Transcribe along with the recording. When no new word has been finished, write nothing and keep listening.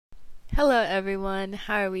Hello everyone,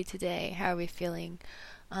 how are we today? How are we feeling?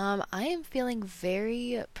 I am feeling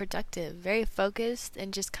very productive, very focused,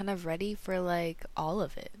 and just kind of ready for all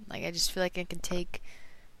of it. I just feel like I can take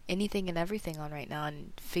anything and everything on right now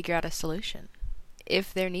and figure out a solution.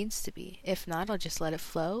 If there needs to be. If not, I'll just let it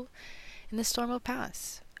flow and the storm will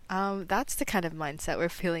pass. That's the kind of mindset we're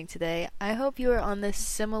feeling today. I hope you are on this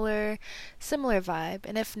similar vibe,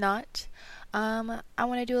 and if not, I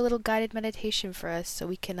want to do a little guided meditation for us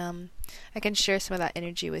so I can share some of that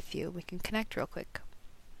energy with you. We can connect real quick.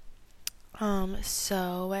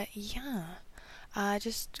 Yeah.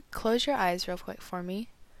 Just close your eyes real quick for me.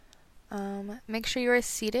 Make sure you are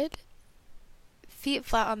seated, feet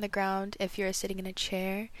flat on the ground if you are sitting in a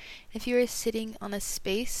chair. If you are sitting on a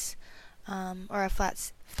space, or a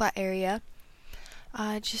flat area,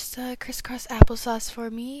 just crisscross applesauce for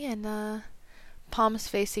me and palms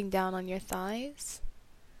facing down on your thighs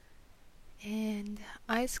and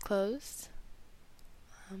eyes closed.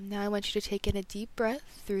 Now I want you to take in a deep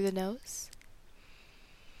breath through the nose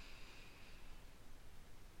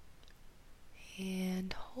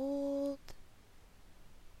and hold,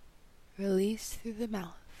 release through the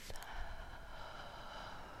mouth.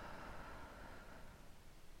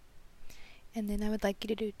 And then I would like you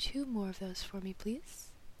to do 2 more of those for me, please.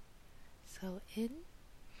 So in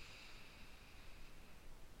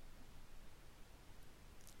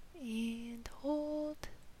and hold,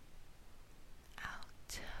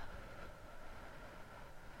 out,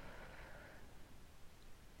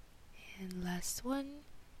 and last one,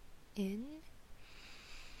 in,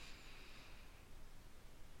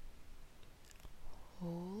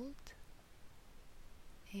 hold,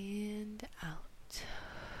 and out.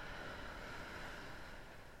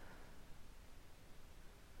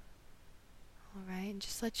 Alright, and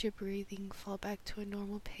just let your breathing fall back to a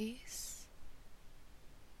normal pace.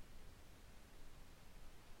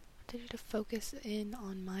 I want you to focus in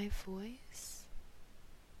on my voice.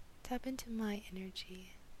 Tap into my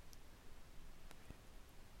energy.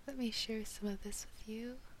 Let me share some of this with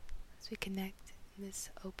you as we connect in this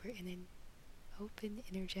open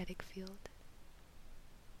energetic field.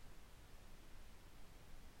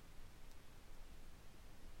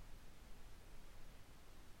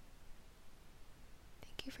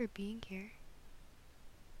 Thank you for being here.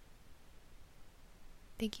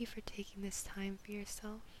 Thank you for taking this time for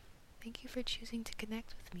yourself. Thank you for choosing to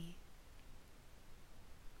connect with me.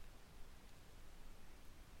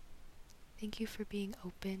 Thank you for being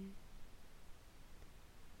open.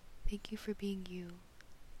 Thank you for being you.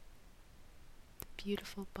 The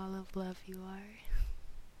beautiful ball of love you are.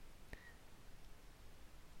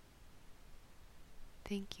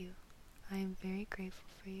 Thank you. I am very grateful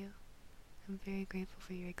for you. I'm very grateful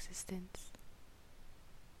for your existence.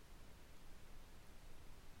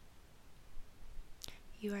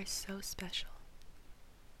 You are so special.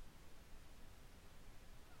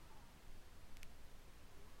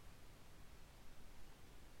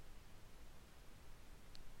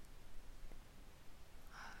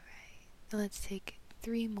 Alright, now let's take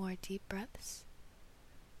 3 more deep breaths.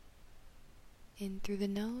 In through the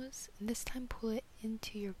nose, and this time pull it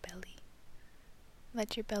into your belly.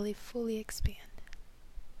 Let your belly fully expand.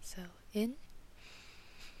 So, in,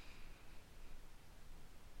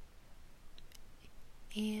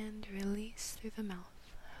 and release through the mouth.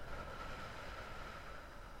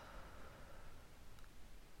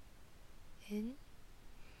 In,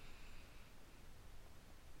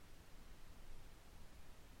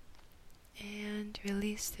 and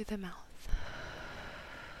release through the mouth.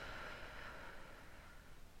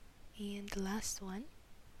 And the last one.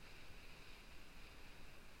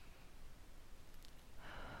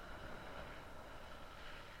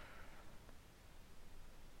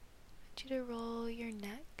 I want you to roll your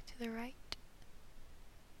neck to the right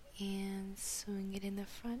and swing it in the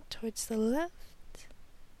front towards the left.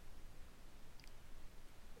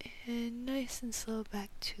 And nice and slow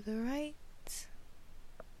back to the right.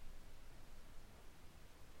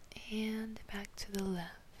 And back to the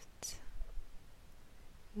left.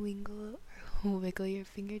 Wiggle your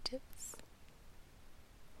fingertips.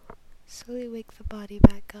 Slowly wake the body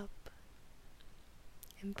back up.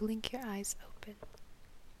 And blink your eyes open.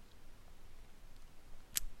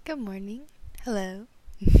 Good morning. Hello.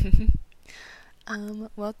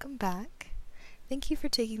 Welcome back. Thank you for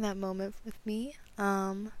taking that moment with me.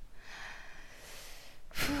 Coming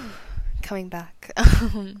back.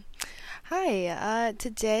 Hi,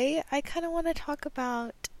 today I kind of want to talk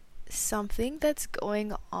about something that's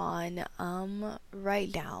going on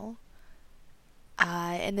right now.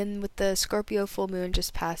 And then with the Scorpio full moon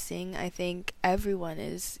just passing, I think everyone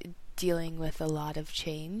is dealing with a lot of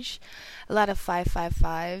change, a lot of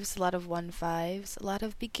 555s, a lot of 15s, a lot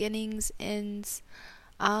of beginnings, ends,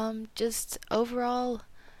 just overall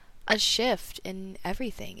a shift in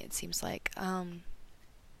everything, it seems like.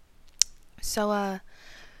 So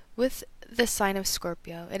with the sign of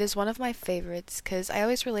Scorpio, it is one of my favorites because I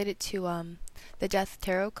always relate it to the Death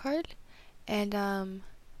Tarot card, and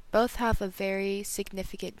both have a very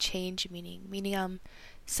significant change meaning, meaning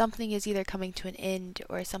something is either coming to an end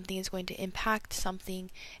or something is going to impact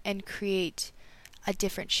something and create a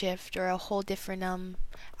different shift or a whole different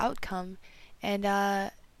outcome, and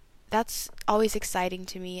that's always exciting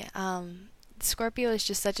to me. Scorpio is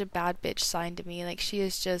just such a bad bitch sign to me. Like, she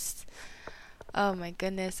is just, oh my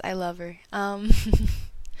goodness, I love her.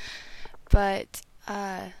 But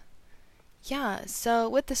yeah, so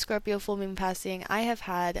with the Scorpio full moon passing, I have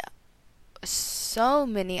had so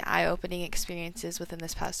many eye-opening experiences within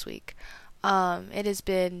this past week. It has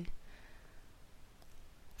been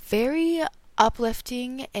very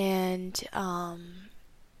uplifting and I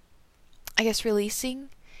guess releasing.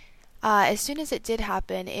 As soon as it did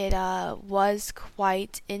happen, it was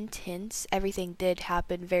quite intense. Everything did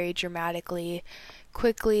happen very dramatically,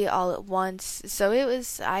 quickly, all at once. So it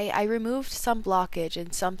was, I removed some blockage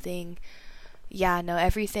and something, yeah, no,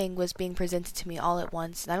 everything was being presented to me all at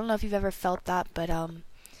once. And I don't know if you've ever felt that, but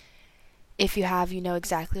if you have, you know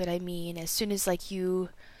exactly what I mean. As soon as, like, you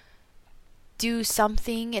do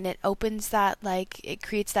something and it opens that, like, it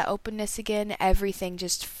creates that openness again, everything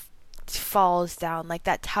just falls down. Like,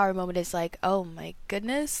 that tower moment is like, oh my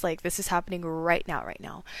goodness, like, this is happening right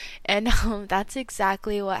now. And that's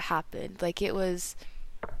exactly what happened. Like, it was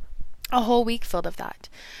a whole week filled of that.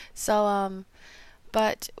 So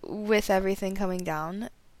but with everything coming down,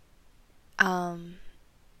 that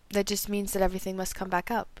just means that everything must come back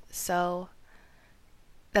up. So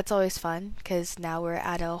that's always fun, because now we're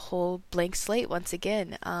at a whole blank slate once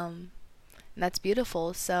again, and that's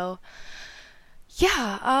beautiful. So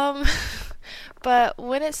yeah, but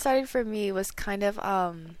when it started for me was kind of,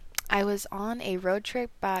 I was on a road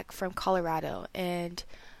trip back from Colorado, and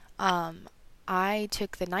I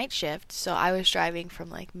took the night shift, so I was driving from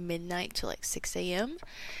like midnight to like 6 a.m.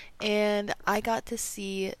 and I got to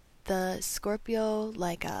see the Scorpio,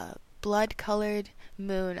 like a blood-colored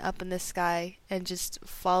moon up in the sky, and just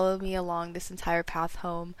follow me along this entire path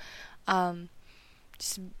home,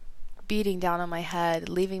 just beating down on my head,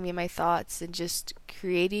 leaving me my thoughts, and just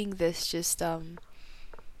creating this just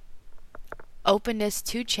openness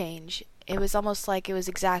to change. It was almost like it was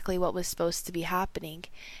exactly what was supposed to be happening,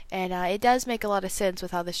 and it does make a lot of sense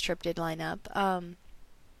with how this trip did line up.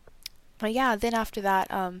 But yeah, then after that,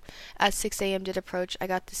 as 6 a.m. did approach, I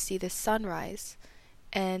got to see the sunrise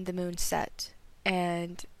and the moon set,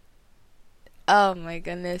 and oh my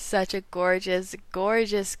goodness, such a gorgeous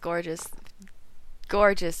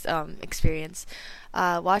experience.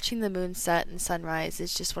 Watching the moon set and sunrise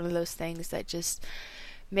is just one of those things that just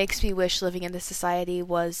makes me wish living in this society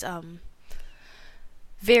was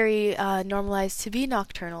very normalized to be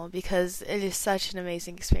nocturnal, because it is such an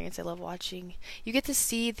amazing experience. I love watching. You get to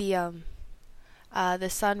see the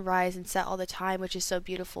sun rise and set all the time, which is so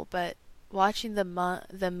beautiful, but watching the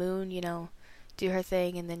moon, you know, do her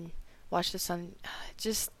thing, and then watch the sun,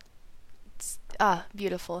 just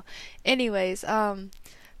beautiful. Anyways,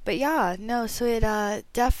 but yeah, no, so it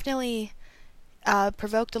definitely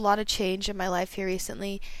provoked a lot of change in my life here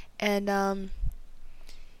recently, and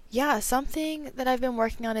yeah, something that I've been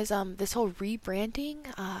working on is this whole rebranding.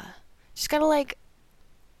 Just gotta, like,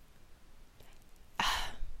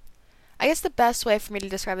 I guess the best way for me to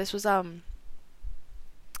describe this was a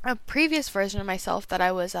previous version of myself that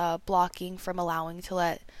I was blocking from allowing to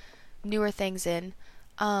let newer things in.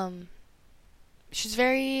 She's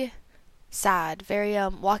very sad, very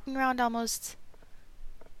walking around almost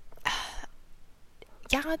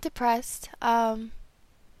yeah, depressed.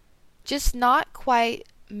 Just not quite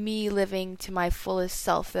me living to my fullest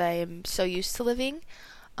self that I am so used to living.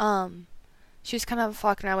 She was kind of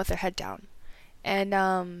walking around with her head down,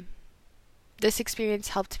 and this experience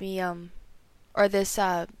helped me, or this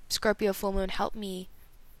Scorpio full moon helped me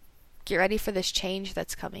get ready for this change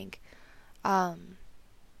that's coming.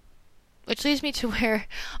 Which leads me to where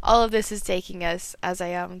all of this is taking us as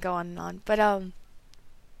I go on and on. But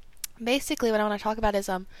basically what I want to talk about is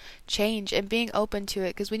change and being open to it,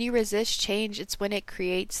 because when you resist change, it's when it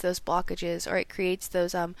creates those blockages, or it creates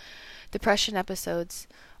those depression episodes,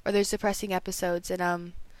 or those depressing episodes,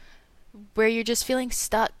 and where you're just feeling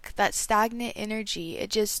stuck, that stagnant energy, it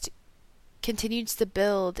just continues to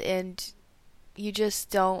build, and you just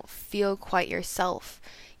don't feel quite yourself.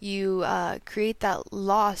 You create that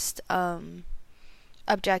lost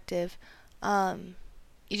objective.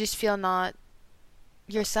 You just feel not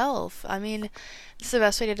yourself. I mean, it's the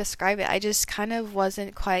best way to describe it. I just kind of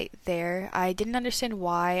wasn't quite there. I didn't understand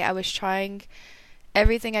why. I was trying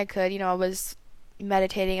everything I could. I was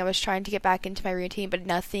meditating. I was trying to get back into my routine, but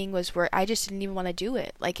nothing was work. I just didn't even want to do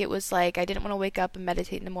it. Like, it was like I didn't want to wake up and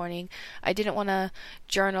meditate in the morning. I didn't want to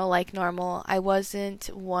journal like normal. I wasn't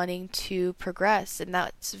wanting to progress, and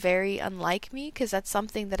that's very unlike me, because that's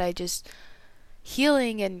something that I just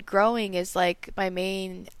healing and growing is like my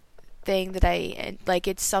main thing that I like.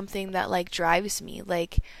 It's something that like drives me.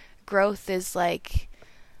 Like, growth is like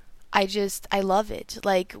I love it.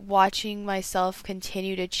 Like, watching myself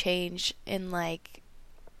continue to change and like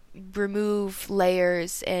remove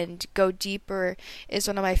layers and go deeper is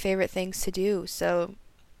one of my favorite things to do. So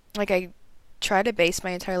like I try to base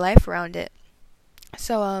my entire life around it.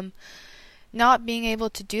 So not being able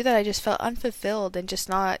to do that, I just felt unfulfilled and just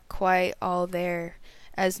not quite all there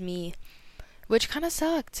as me, which kind of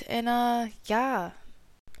sucked. And yeah.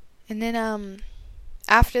 And then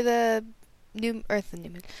after the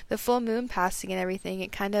the full moon passing and everything,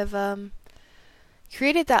 it kind of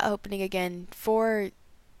created that opening again for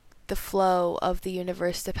the flow of the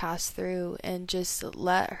universe to pass through and just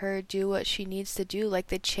let her do what she needs to do. Like,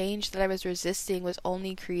 the change that I was resisting was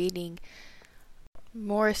only creating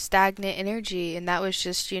more stagnant energy, and that was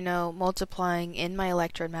just, multiplying in my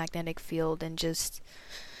electromagnetic field. And just,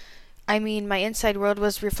 I mean, my inside world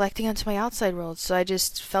was reflecting onto my outside world, so I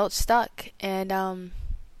just felt stuck. And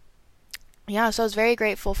yeah, so I was very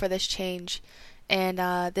grateful for this change and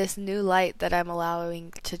this new light that I'm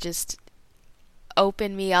allowing to just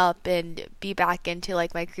open me up and be back into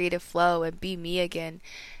like my creative flow and be me again.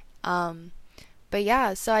 But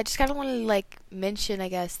yeah, so I just kind of want to like mention, I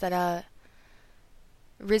guess, that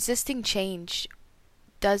resisting change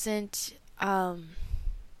doesn't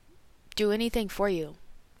do anything for you.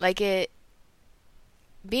 Like,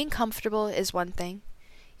 being comfortable is one thing.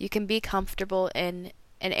 You can be comfortable in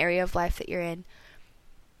an area of life that you're in,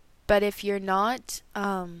 but if you're not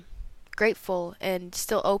grateful and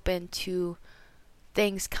still open to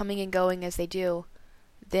things coming and going as they do,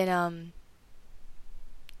 then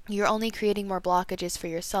you're only creating more blockages for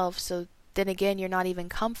yourself. So then again, you're not even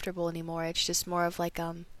comfortable anymore. It's just more of like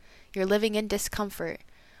you're living in discomfort.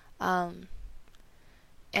 And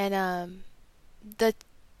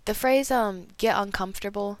the phrase get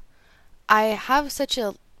uncomfortable, I have such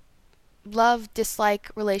a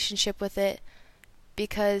love-dislike relationship with it,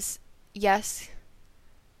 because yes,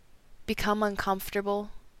 become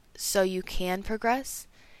uncomfortable so you can progress,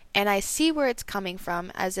 and I see where it's coming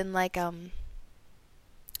from, as in like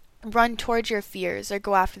run towards your fears or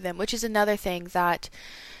go after them, which is another thing that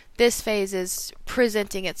this phase is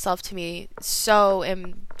presenting itself to me so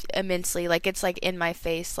immensely. Like, it's like in my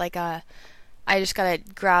face. Like, I just gotta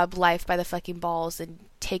grab life by the fucking balls and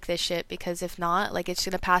take this shit, because if not, like, it's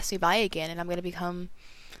gonna pass me by again and I'm gonna become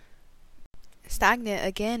stagnant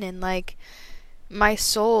again. And like, my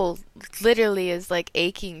soul literally is like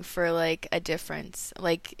aching for like a difference,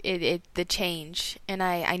 like the change. And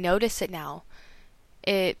I notice it now.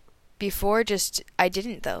 It before, just I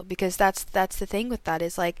didn't, though, because that's the thing with that,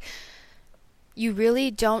 is like, you really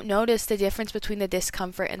don't notice the difference between the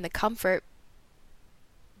discomfort and the comfort,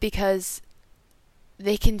 because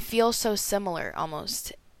they can feel so similar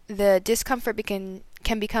almost. The discomfort can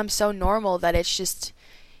become so normal that it's just,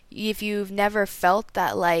 if you've never felt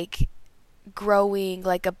that like growing,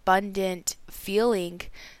 like abundant feeling,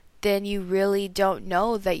 then you really don't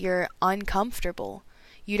know that you're uncomfortable.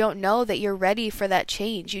 You don't know that you're ready for that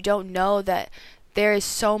change. You don't know that there is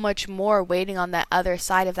so much more waiting on that other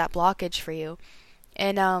side of that blockage for you.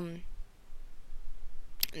 And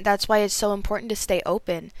that's why it's so important to stay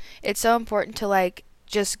open. It's so important to like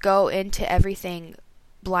just go into everything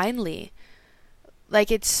blindly.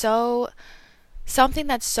 Like, it's so, something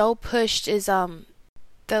that's so pushed is the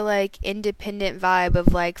like independent vibe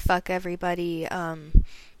of like, fuck everybody,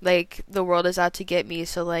 like the world is out to get me,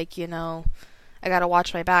 so like, I gotta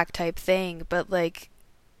watch my back type thing. But like,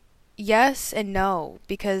 yes and no,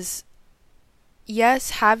 because yes,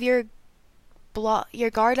 have your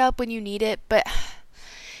guard up when you need it, but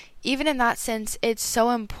even in that sense, it's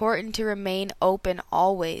so important to remain open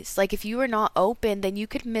always. Like, if you are not open, then you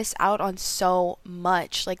could miss out on so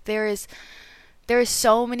much. Like, there is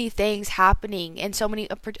so many things happening and so many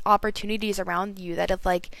opportunities around you that if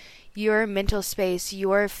like your mental space,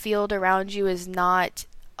 your field around you is not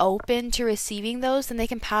open to receiving those, then they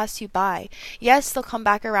can pass you by. Yes, they'll come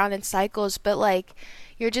back around in cycles, but like,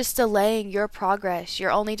 you're just delaying your progress.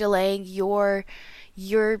 You're only delaying your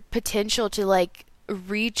potential to like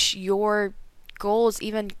reach your goals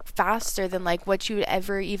even faster than like what you'd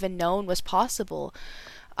ever even known was possible.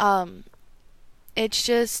 Um, it's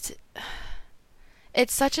just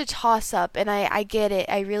it's such a toss up, and I get it,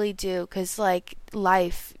 I really do, because like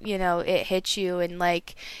life, it hits you, and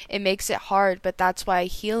like it makes it hard, but that's why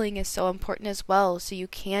healing is so important as well, so you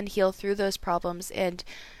can heal through those problems, and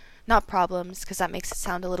not problems because that makes it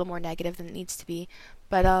sound a little more negative than it needs to be,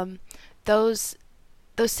 but those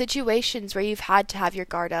those situations where you've had to have your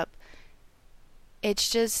guard up, it's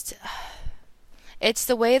just it's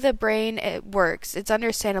the way the brain it works. It's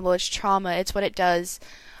understandable, it's trauma, it's what it does.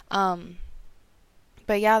 um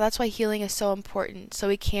But yeah, that's why healing is so important, so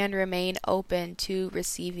we can remain open to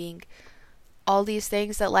receiving all these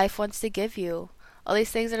things that life wants to give you. All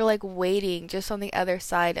these things that are like waiting just on the other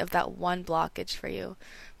side of that one blockage for you,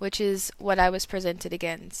 which is what I was presented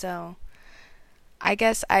again. So I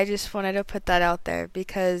guess I just wanted to put that out there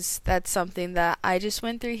because that's something that I just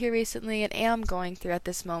went through here recently and am going through at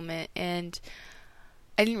this moment. And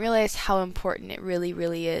I didn't realize how important it really,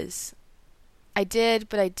 really is. I did,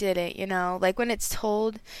 but I didn't. Like when it's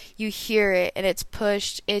told, you hear it and it's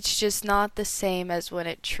pushed, it's just not the same as when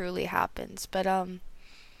it truly happens. But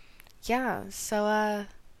yeah, so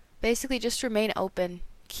basically just remain open,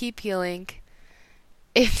 keep healing.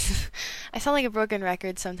 It's I sound like a broken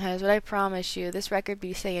record sometimes, but I promise you, this record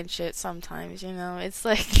be saying shit sometimes. It's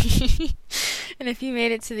like and if you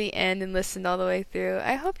made it to the end and listened all the way through,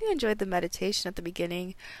 I hope you enjoyed the meditation at the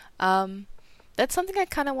beginning. That's something I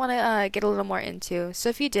kind of want to get a little more into. So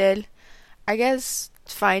if you did, I guess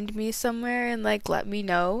find me somewhere and like let me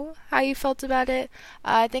know how you felt about it.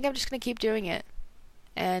 I think I'm just gonna keep doing it,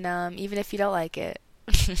 and even if you don't like it,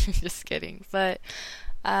 just kidding. But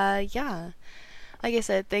yeah, like I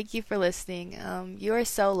said, thank you for listening. You are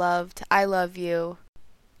so loved. I love you.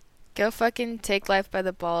 Go fucking take life by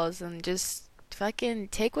the balls and just fucking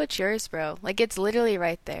take what's yours, bro. Like it's literally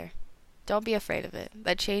right there. Don't be afraid of it.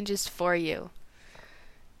 That change is for you.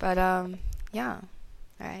 But yeah.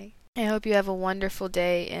 Alright. I hope you have a wonderful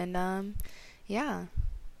day, and yeah.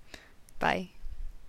 Bye.